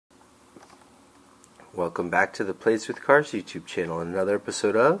Welcome back to the Plays with Cars YouTube channel and another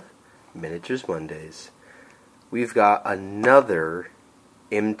episode of Miniatures Mondays. We've got another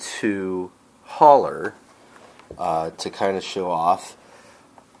M2 hauler to kind of show off.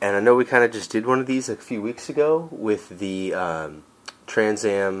 And I know we kind of just did one of these a few weeks ago with the Trans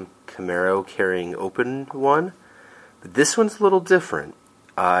Am Camaro carrying open one. But this one's a little different.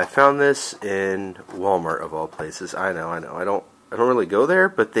 I found this in Walmart of all places. I know. I don't really go there,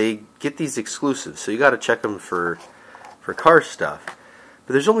 but they get these exclusives, so you got to check them for car stuff.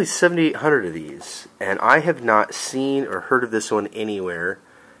 But there's only 7,800 of these, and I have not seen or heard of this one anywhere.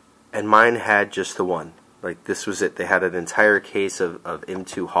 And mine had just the one. Like, this was it. They had an entire case of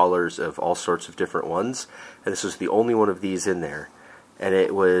M2 haulers of all sorts of different ones, and this was the only one of these in there. And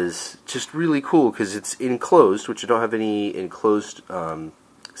it was just really cool because it's enclosed, which I don't have any enclosed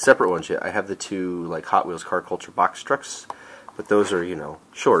separate ones yet. I have the two like Hot Wheels Car Culture box trucks, but those are, you know,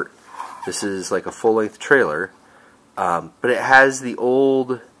 short. This is like a full-length trailer, but it has the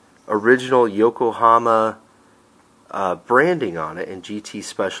old original Yokohama branding on it in GT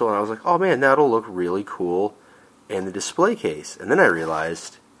Special, and I was like, oh man, that'll look really cool in the display case. And then I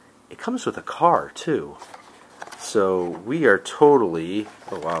realized it comes with a car too. So we are totally,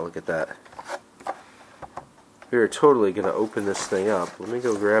 oh wow, look at that. We are totally going to open this thing up. Let me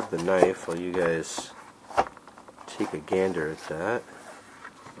go grab the knife while you guys take a gander at that.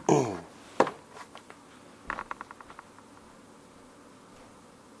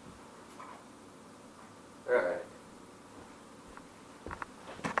 Alright.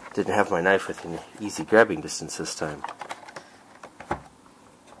 Didn't have my knife within easy grabbing distance this time.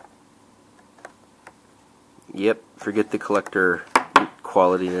 Yep, forget the collector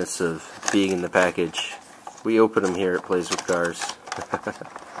qualityness of being in the package. We open them here at Plays with Cars.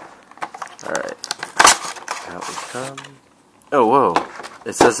 Alright. Out we come. Oh, whoa.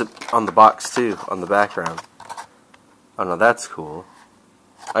 It says it on the box too, on the background. Oh no, that's cool.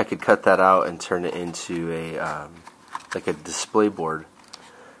 I could cut that out and turn it into a, like a display board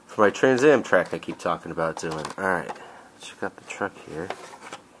for my Trans Am track I keep talking about doing. Alright. Check out the truck here.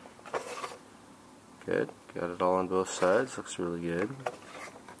 Good. Got it all on both sides. Looks really good.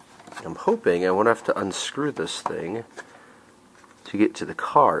 I'm hoping I won't have to unscrew this thing to get to the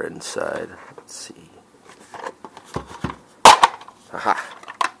car inside. Let's see. Aha!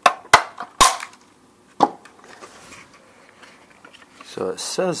 So it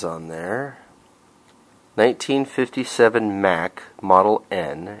says on there 1957 Mack Model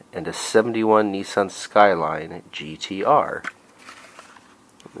N and a 71 Nissan Skyline GT-R.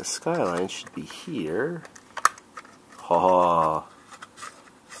 And the Skyline should be here. Oh,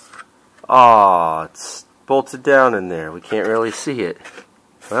 it's bolted down in there. We can't really see it.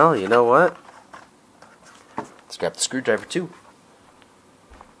 Well, you know what? Let's grab the screwdriver too.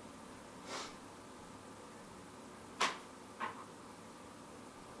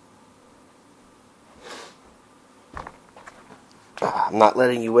 I'm not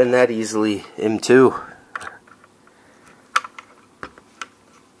letting you win that easily, M2.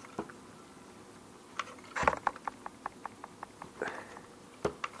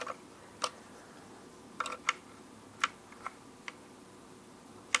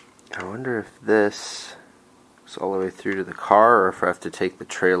 I wonder if this is all the way through to the car, or if I have to take the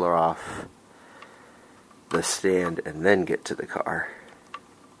trailer off the stand and then get to the car.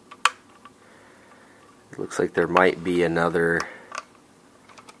 It looks like there might be another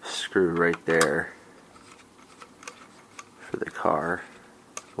screw right there for the car.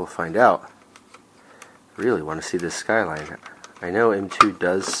 We'll find out. I really want to see this Skyline. I know M2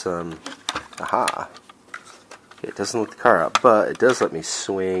 does some... Aha! Okay, it doesn't let the car out, but it does let me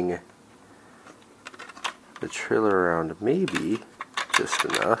swing the trailer around maybe just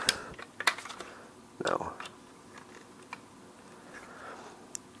enough. No.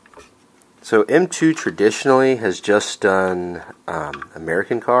 So M2 traditionally has just done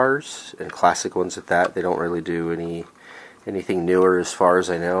American cars and classic ones at that. They don't really do anything newer as far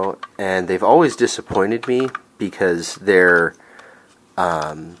as I know, and they've always disappointed me because their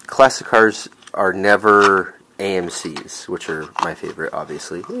classic cars are never AMCs, which are my favorite,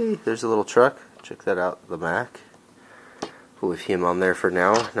 obviously. Hey, there's a little truck. Check that out, the Mack. We'll leave him on there for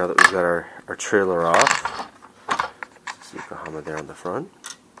now that we've got our trailer off. See Yokohama there on the front.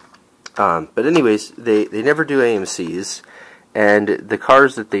 But anyways, they never do AMCs, and the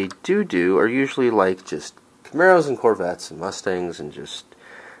cars that they do are usually like just Camaros and Corvettes and Mustangs, and just,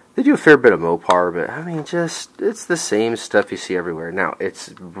 they do a fair bit of Mopar, but I mean, just, it's the same stuff you see everywhere. Now,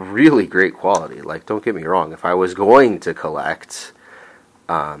 it's really great quality, like, don't get me wrong, if I was going to collect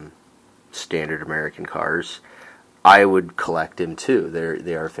standard American cars, I would collect them too.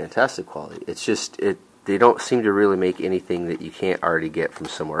 They are fantastic quality. It's just they don't seem to really make anything that you can't already get from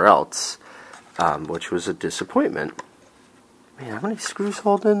somewhere else, which was a disappointment. Man, how many screws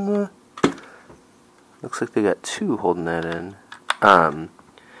hold in the? Looks like they got 2 holding that in.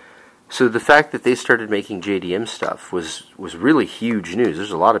 So the fact that they started making JDM stuff was really huge news.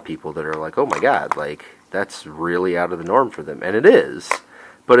 There's a lot of people that are like, oh my god, like that's really out of the norm for them, and it is.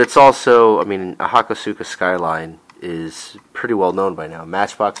 But it's also, I mean, a Hakosuka Skyline is pretty well known by now.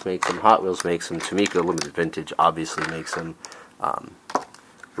 Matchbox makes them, Hot Wheels makes them, Tomica Limited Vintage obviously makes them,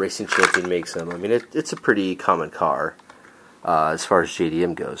 Racing Champion makes them. I mean, it's a pretty common car as far as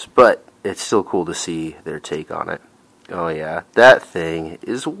JDM goes, but it's still cool to see their take on it. Oh yeah, that thing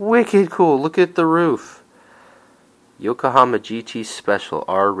is wicked cool. Look at the roof. Yokohama GT Special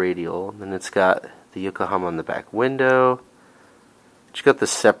R radial, and it's got the Yokohama on the back window. It's got the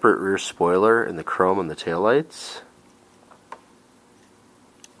separate rear spoiler and the chrome on the taillights.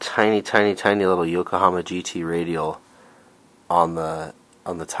 Tiny, tiny, tiny little Yokohama GT radial on the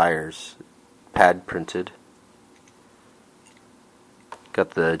tires, pad printed.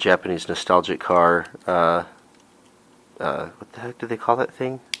 Got the Japanese nostalgic car. What the heck do they call that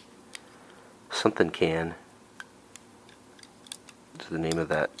thing? Something can. What's the name of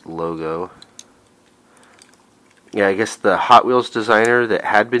that logo? Yeah, I guess the Hot Wheels designer that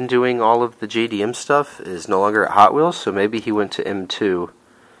had been doing all of the JDM stuff is no longer at Hot Wheels, so maybe he went to M2,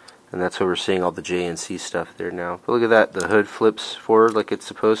 and that's why we're seeing all the JNC stuff there now. But look at that, the hood flips forward like it's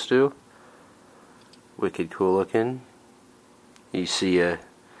supposed to. Wicked cool looking. You see a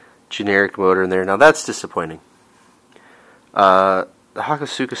generic motor in there. Now that's disappointing. The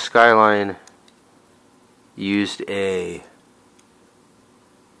Hakosuka Skyline used an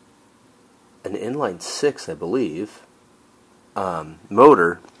inline 6, I believe,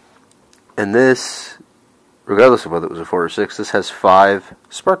 motor, and this, regardless of whether it was a 4 or 6, this has 5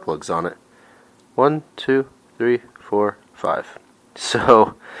 spark plugs on it. 1, 2, 3, 4, 5.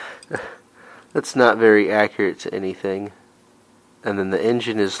 So that's not very accurate to anything. And then the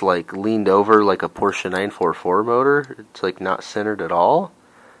engine is like leaned over like a Porsche 944 motor. It's like not centered at all.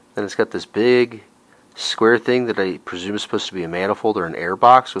 Then it's got this big square thing that I presume is supposed to be a manifold or an air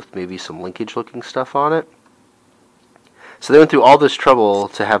box with maybe some linkage looking stuff on it. So they went through all this trouble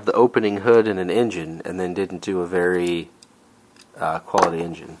to have the opening hood and an engine, and then didn't do a very quality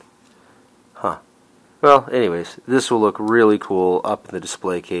engine. Huh. Well, anyways, this will look really cool up in the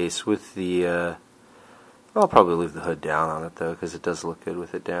display case with the... I'll probably leave the hood down on it though, because it does look good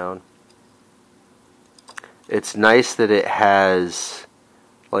with it down. It's nice that it has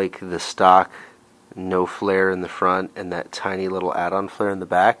like the stock no flare in the front and that tiny little add-on flare in the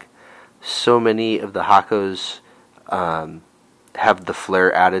back. So many of the Hakos have the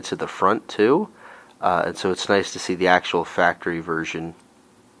flare added to the front too, and so it's nice to see the actual factory version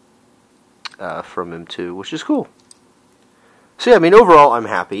from M2, which is cool. So yeah, I mean, overall, I'm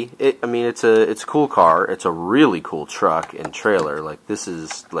happy. I mean, it's a cool car. It's a really cool truck and trailer. Like, this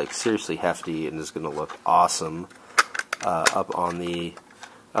is like seriously hefty and is going to look awesome up in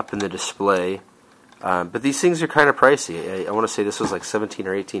the display. But these things are kind of pricey. I want to say this was like 17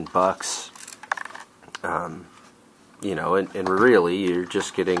 or 18 bucks. You know, and really, you're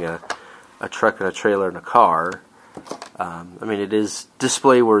just getting a truck and a trailer and a car. I mean, it is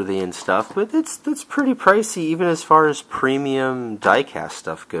display worthy and stuff, but that's pretty pricey even as far as premium diecast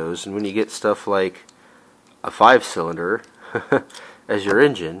stuff goes. And when you get stuff like a 5-cylinder as your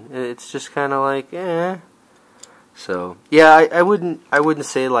engine, it's just kind of like, eh. So yeah, I wouldn't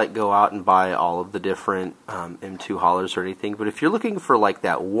say like go out and buy all of the different M2 haulers or anything. But if you're looking for like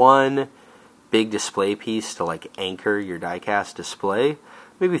that one big display piece to like anchor your diecast display,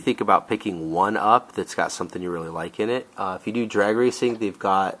 maybe think about picking one up that's got something you really like in it. If you do drag racing, they've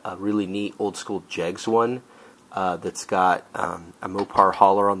got a really neat old school Jegs one that's got a Mopar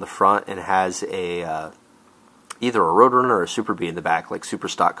hauler on the front and has a either a Roadrunner or a Super Bee in the back, like super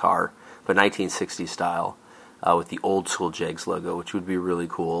stock car, but 1960s style, with the old school Jegs logo, which would be really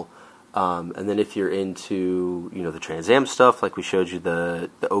cool. And then if you're into, you know, the Trans Am stuff, like we showed you the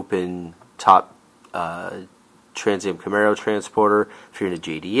open top Trans Am Camaro transporter. If you're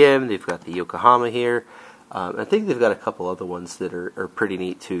into JDM, they've got the Yokohama here. I think they've got a couple other ones that are pretty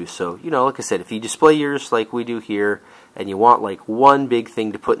neat too. So, you know, like I said, if you display yours like we do here, and you want like one big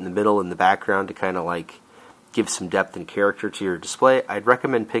thing to put in the middle in the background to kind of like give some depth and character to your display, I'd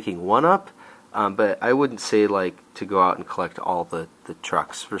recommend picking one up. But I wouldn't say like to go out and collect all the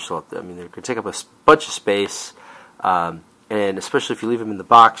trucks. First of all, I mean, they're going to take up a bunch of space. And especially if you leave them in the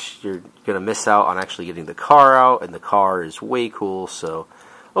box, you're going to miss out on actually getting the car out, and the car is way cool. So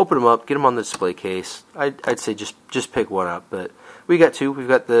open them up, get them on the display case. I'd say just pick one up, but we got two. We've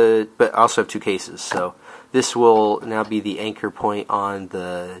got but I also have two cases, so this will now be the anchor point on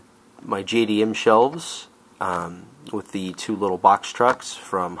my JDM shelves with the two little box trucks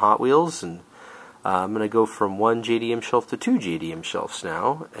from Hot Wheels, and I'm going to go from one JDM shelf to two JDM shelves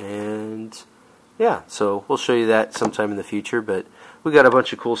now, and yeah, so we'll show you that sometime in the future, but we got a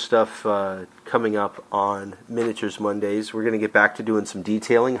bunch of cool stuff coming up on Miniatures Mondays. We're going to get back to doing some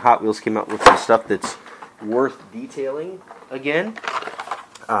detailing. Hot Wheels came out with some stuff that's worth detailing again.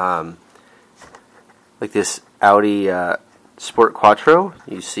 Like this Audi Sport Quattro.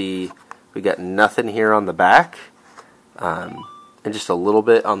 You see we got nothing here on the back and just a little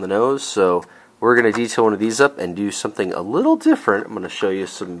bit on the nose, so we're going to detail one of these up and do something a little different. I'm going to show you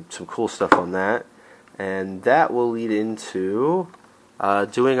some cool stuff on that, and that will lead into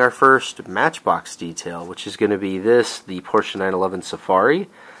doing our first Matchbox detail, which is going to be the Porsche 911 Safari.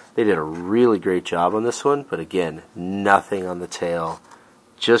 They did a really great job on this one, but again, nothing on the tail,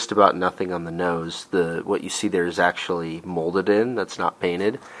 just about nothing on the nose. What you see there is actually molded in, that's not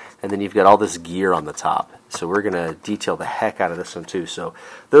painted, and then you've got all this gear on the top. So we're going to detail the heck out of this one too. So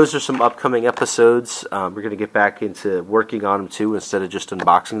those are some upcoming episodes. We're going to get back into working on them too instead of just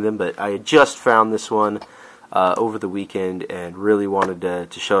unboxing them, but I had just found this one over the weekend and really wanted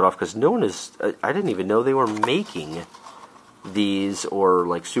to show it off because I didn't even know they were making these or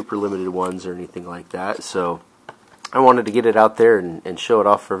like super limited ones or anything like that. So I wanted to get it out there and show it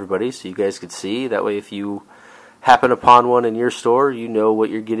off for everybody so you guys could see. That way if you happen upon one in your store, you know what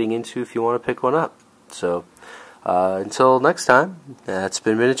you're getting into if you want to pick one up. So until next time, that's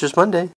been Miniatures Monday.